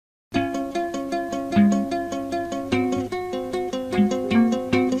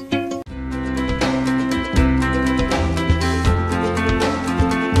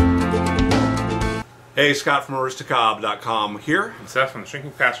Hey, Scott from Aristocob.com here. And Seth from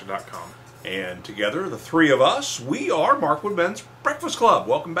TheShrinkingPastor.com. And together, the three of us, we are Markwood Men's Breakfast Club.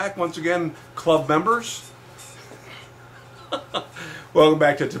 Welcome back once again, club members. Welcome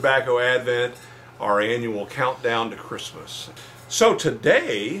back to Tobacco Advent, our annual countdown to Christmas. So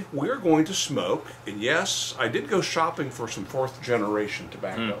today, we're going to smoke, and yes, I did go shopping for some fourth generation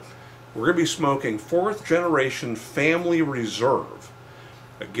tobacco. We're going to be smoking fourth generation Family Reserve.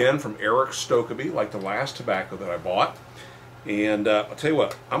 Again, from Erik Stokkebye, like the last tobacco that I bought. And I'll tell you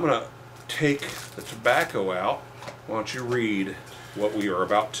what, I'm going to take the tobacco out. Why don't you read what we are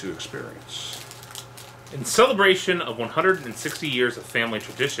about to experience? In celebration of 160 years of family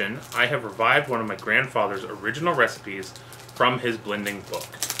tradition, I have revived one of my grandfather's original recipes from his blending book.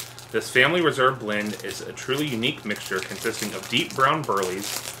 This Family Reserve blend is a truly unique mixture consisting of deep brown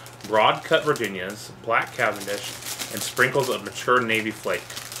burleys, broad-cut Virginias, black Cavendish, and sprinkles of mature navy flake.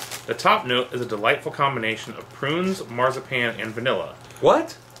 The top note is a delightful combination of prunes, marzipan, and vanilla.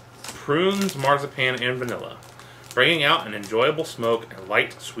 What? Prunes, marzipan, and vanilla, bringing out an enjoyable smoke and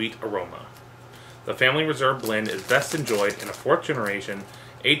light, sweet aroma. The Family Reserve blend is best enjoyed in a fourth generation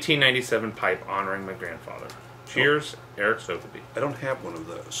 1897 pipe honoring my grandfather. Cheers, Erik Stokkebye. I don't have one of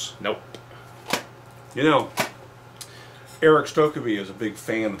those. Nope. You know, Erik Stokkebye is a big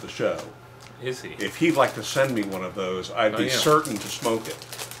fan of the show. Is he? If he'd like to send me one of those, I'd be certain to smoke it.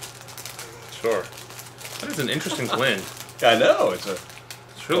 Sure. That is an interesting blend. I know, it's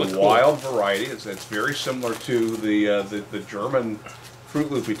really a cool. wild variety. It's very similar to the German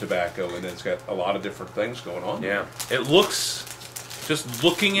Fruit Loopy tobacco, and it's got a lot of different things going on. Yeah, it looks, just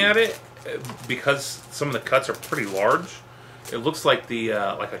looking at it, because some of the cuts are pretty large, it looks like the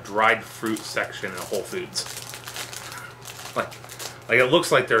like a dried fruit section in Whole Foods. Like it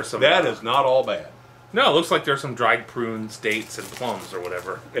looks like there's some. That is not all bad. No, it looks like there's some dried prunes, dates, and plums or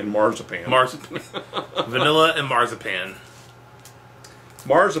whatever. And marzipan. Marzipan, vanilla and marzipan.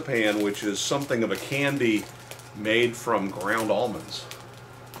 Marzipan, which is something of a candy made from ground almonds.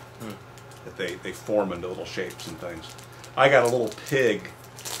 That they form into little shapes and things. I got a little pig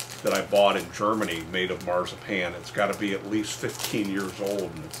that I bought in Germany made of marzipan. It's got to be at least 15 years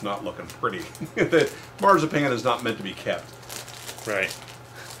old, and it's not looking pretty. The marzipan is not meant to be kept. Right.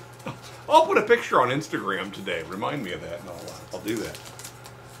 I'll put a picture on Instagram today. Remind me of that, and I'll do that.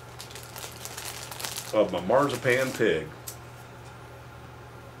 Of my marzipan pig.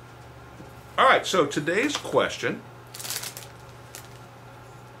 All right, so today's question.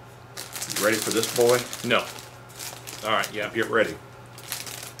 You ready for this, boy? No. All right, yeah. Get ready.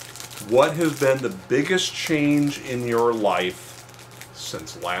 What has been the biggest change in your life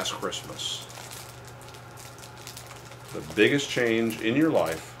since last Christmas? The biggest change in your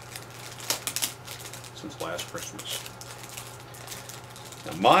life since last Christmas.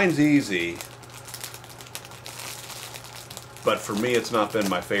 Now, mine's easy, but for me, it's not been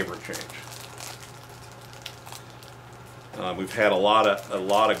my favorite change. We've had a lot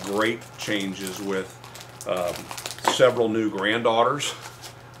of great changes with several new granddaughters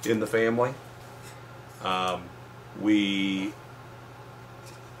in the family. We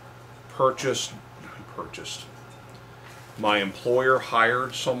purchased. My employer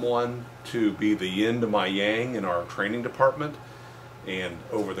hired someone to be the yin to my yang in our training department, and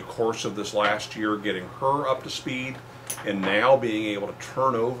over the course of this last year, getting her up to speed, and now being able to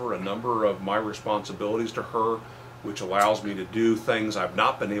turn over a number of my responsibilities to her, which allows me to do things I've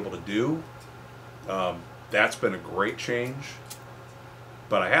not been able to do. That's been a great change.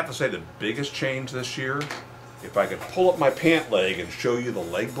 But I have to say the biggest change this year, if I could pull up my pant leg and show you the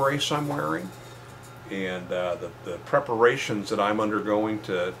leg brace I'm wearing, and the preparations that I'm undergoing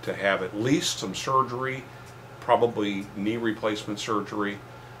to have at least some surgery, probably knee replacement surgery,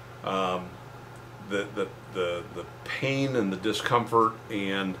 the pain and the discomfort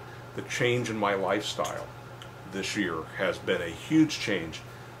and the change in my lifestyle this year has been a huge change.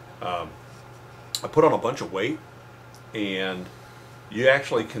 I put on a bunch of weight, and you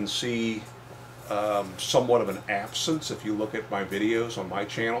actually can see somewhat of an absence if you look at my videos on my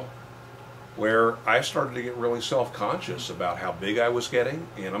channel, where I started to get really self-conscious about how big I was getting.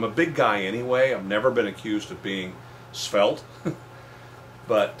 And I'm a big guy anyway. I've never been accused of being svelte.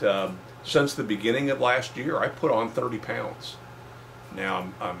 But since the beginning of last year, I put on 30 pounds. Now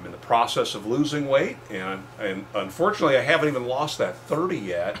I'm in the process of losing weight, and unfortunately I haven't even lost that 30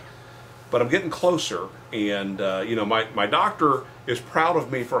 yet, but I'm getting closer. And you know, my doctor is proud of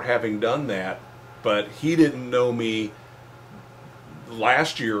me for having done that, but he didn't know me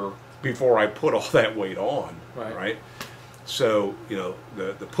last year before I put all that weight on, right? So, you know,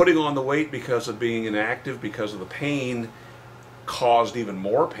 the putting on the weight because of being inactive, because of the pain, caused even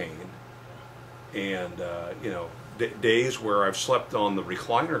more pain. and you know, days where I've slept on the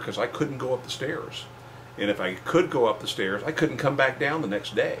recliner because I couldn't go up the stairs, and if I could go up the stairs, I couldn't come back down the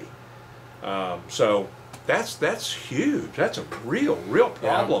next day. So that's huge. That's a real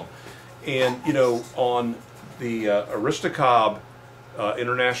problem. Yeah. And you know, on the Aristocob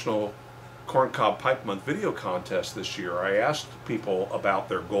International Corncob Pipe Month video contest this year, I asked people about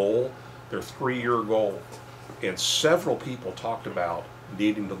their goal, their 3-year goal, and several people talked about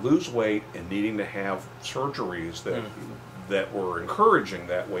needing to lose weight and needing to have surgeries that were encouraging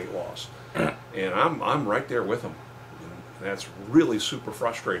that weight loss. And I'm right there with them. And that's really super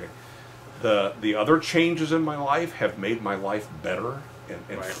frustrating. The other changes in my life have made my life better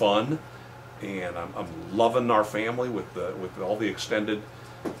and fun, and I'm loving our family with all the extended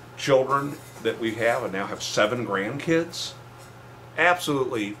children that we have, and now have 7 grandkids.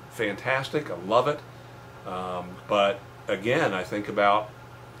 Absolutely fantastic. I love it. But again, I think about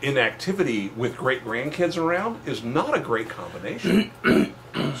inactivity with great grandkids around is not a great combination.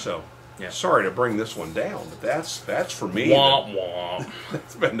 So, yeah. Sorry to bring this one down, but that's for me. Womp womp.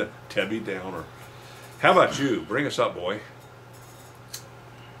 That's been a Debbie Downer. How about you? Bring us up, boy.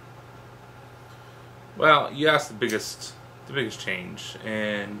 Well, you asked the biggest change,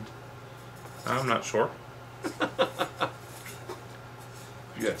 and I'm not sure.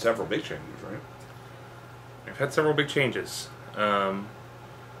 You had several big changes, right? I've had several big changes.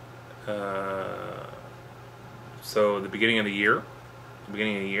 So the beginning of the year,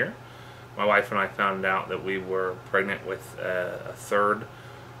 my wife and I found out that we were pregnant with a 3rd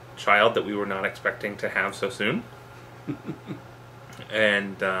child that we were not expecting to have so soon.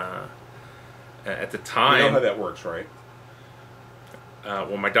 And at the time, you know how that works, right?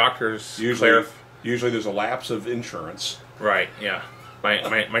 Well, my doctors usually there's a lapse of insurance. Right. Yeah.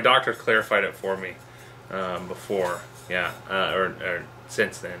 My doctor clarified it for me before. Yeah. Or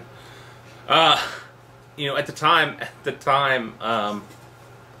since then. You know, at the time,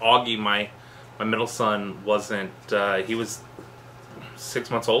 Augie, my middle son, wasn't. He was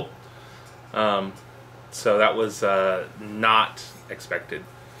 6 months old. So that was not expected.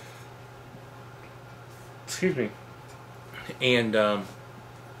 Excuse me. And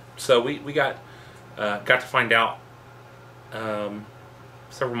so we got to find out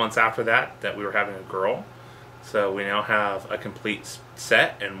several months after that we were having a girl. So we now have a complete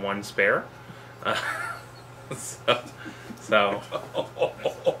set and 1 spare. So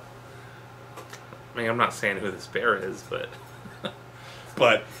I mean, I'm not saying who the spare is, but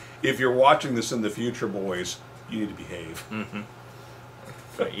but if you're watching this in the future, boys, you need to behave. Mm-hmm.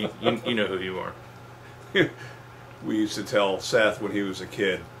 But you know who you are. We used to tell Seth when he was a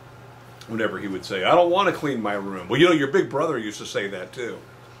kid, whenever he would say, "I don't want to clean my room." Well, you know, your big brother used to say that too.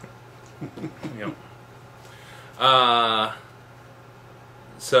 Yep.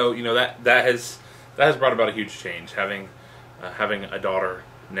 So you know that has brought about a huge change. Having a daughter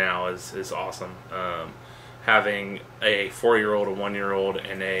now is awesome. Having a 4-year-old, a 1-year-old,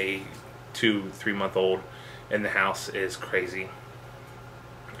 and a 2-3-month-old in the house is crazy.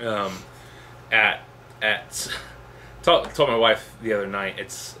 Told my wife the other night,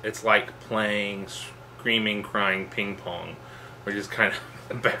 it's like playing screaming, crying ping pong. We just kind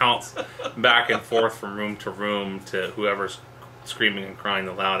of bounce back and forth from room to room to whoever's screaming and crying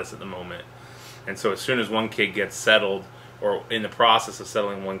the loudest at the moment. And so as soon as one kid gets settled, or in the process of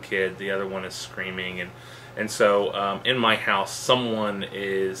settling one kid, the other one is screaming. And so in my house, someone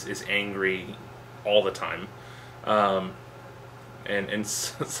is angry all the time. And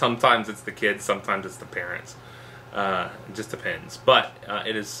sometimes it's the kids, sometimes it's the parents. It just depends. But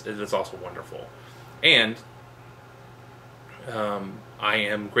it is also wonderful. And I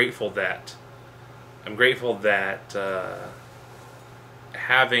am grateful that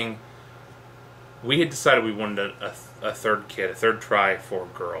having, we had decided we wanted a 3rd kid, a 3rd try for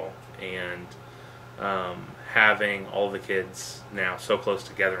a girl, and having all the kids now so close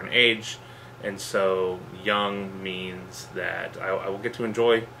together in age and so young means that I will get to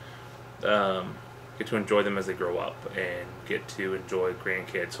enjoy them as they grow up, and get to enjoy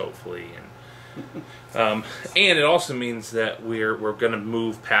grandkids hopefully, and it also means that we're going to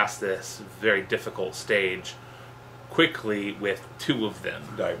move past this very difficult stage quickly with 2 of them.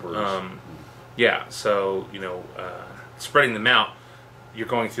 Diapers. Yeah, so you know, spreading them out, you're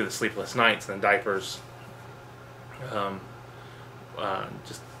going through the sleepless nights and the diapers.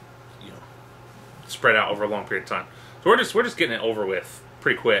 Just spread out over a long period of time. So we're just getting it over with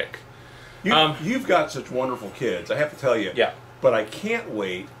pretty quick. You've got such wonderful kids, I have to tell you. Yeah. But I can't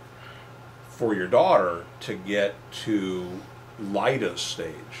wait for your daughter to get to Lida's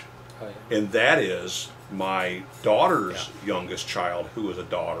stage. Oh, yeah. And that is My daughter's youngest child, who is a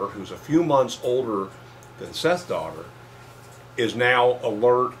daughter, who's a few months older than Seth's daughter, is now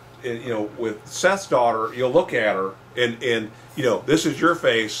alert. You know, with Seth's daughter, you'll look at her, and you know, this is your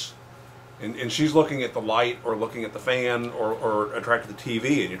face, and she's looking at the light or looking at the fan or attracted to the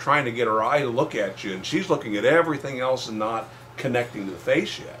TV, and you're trying to get her eye to look at you, and she's looking at everything else and not connecting to the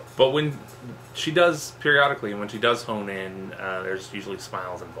face yet. But when she does periodically, and when she does hone in, there's usually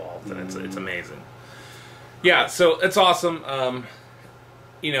smiles involved, and it's amazing. Yeah, so it's awesome.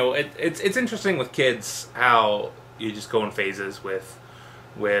 You know, it's interesting with kids how you just go in phases with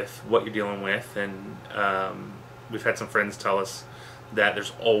what you're dealing with, and we've had some friends tell us that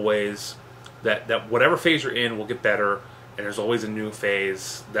there's always that whatever phase you're in will get better, and there's always a new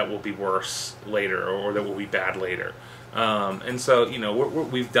phase that will be worse later, or that will be bad later. And so, you know,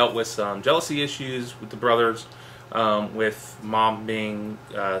 we've dealt with some jealousy issues with the brothers, with mom being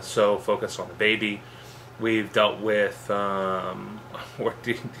so focused on the baby. We've dealt with we're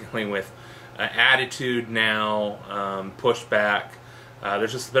dealing with attitude now, pushback.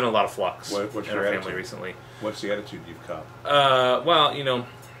 There's just been a lot of flux What's in your our family attitude? recently. What's the attitude you've caught? Well, you know.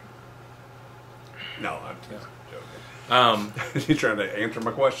 No, I'm joking. You're trying to answer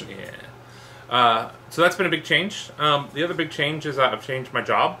my question. Yeah. So that's been a big change. The other big change is I've changed my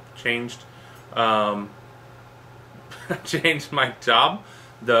job. Changed my job,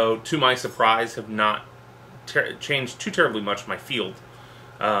 though to my surprise have not changed too terribly much my field.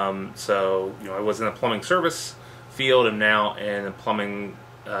 So, you know, I was in the plumbing service field, and now in the plumbing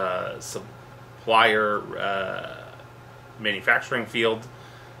supplier manufacturing field.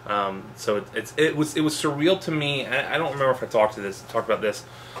 So it was surreal to me. I don't remember if I talked about this.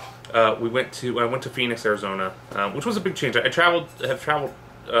 I went to Phoenix, Arizona, which was a big change. Have traveled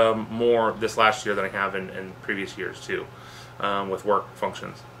more this last year than I have in previous years too, with work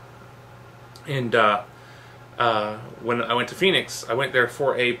functions. And when I went to Phoenix, I went there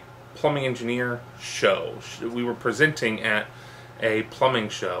for a plumbing engineer show. We were presenting at a plumbing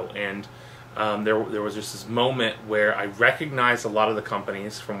show, and there was just this moment where I recognized a lot of the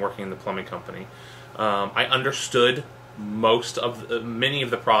companies from working in the plumbing company. I understood many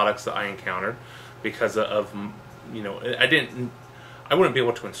of the products that I encountered because of, you know, I wouldn't be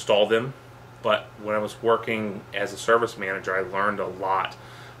able to install them, but when I was working as a service manager, I learned a lot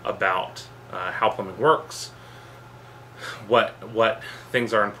about how plumbing works, what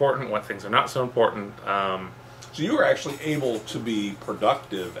things are important, what things are not so important. So you were actually able to be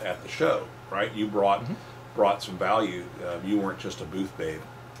productive at the show, right? You brought some value. You weren't just a booth babe.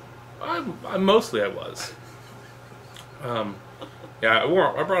 Mostly I was. Yeah,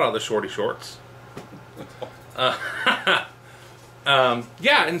 I brought out the shorty shorts. Yeah,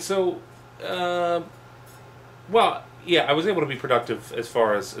 and so, well, yeah, I was able to be productive as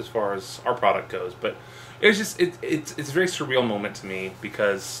far as our product goes, but it's just it's a very surreal moment to me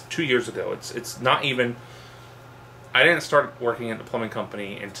because 2 years ago, it's not even. I didn't start working at the plumbing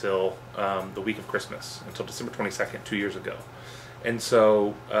company until the week of Christmas, until December 22nd, 2 years ago. And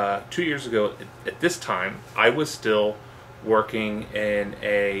so 2 years ago, at this time, I was still working in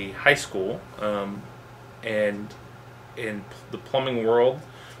a high school, and in the plumbing world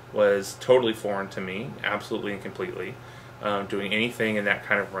was totally foreign to me, absolutely and completely. Doing anything in that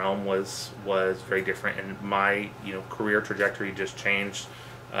kind of realm was very different, and my career trajectory just changed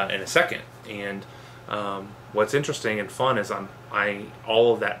in a second. And what's interesting and fun is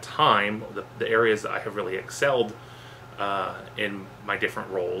all of that time, the areas that I have really excelled in my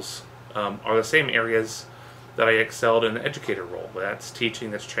different roles are the same areas that I excelled in the educator role. That's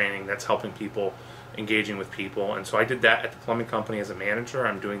teaching, that's training, that's helping people, engaging with people. And so I did that at the plumbing company as a manager.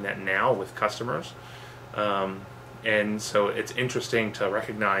 I'm doing that now with customers. And so it's interesting to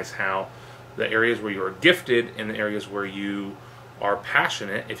recognize how the areas where you are gifted and the areas where you are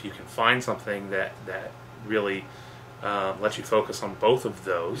passionate, if you can find something that really lets you focus on both of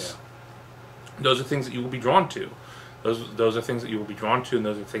those, those are things that you will be drawn to. Those are things that you will be drawn to, and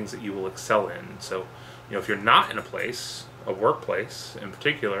those are things that you will excel in. So, if you're not in a workplace in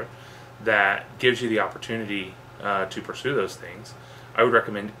particular, that gives you the opportunity to pursue those things, I would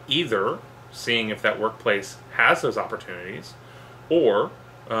recommend either seeing if that workplace has those opportunities, or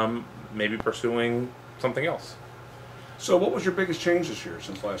maybe pursuing something else. So what was your biggest change this year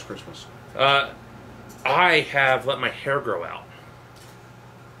since last Christmas? I have let my hair grow out.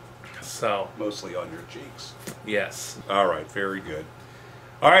 So mostly on your cheeks. Yes. All right, very good.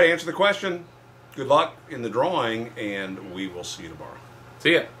 All right, answer the question. Good luck in the drawing, and we will see you tomorrow.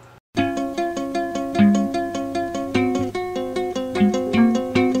 See ya.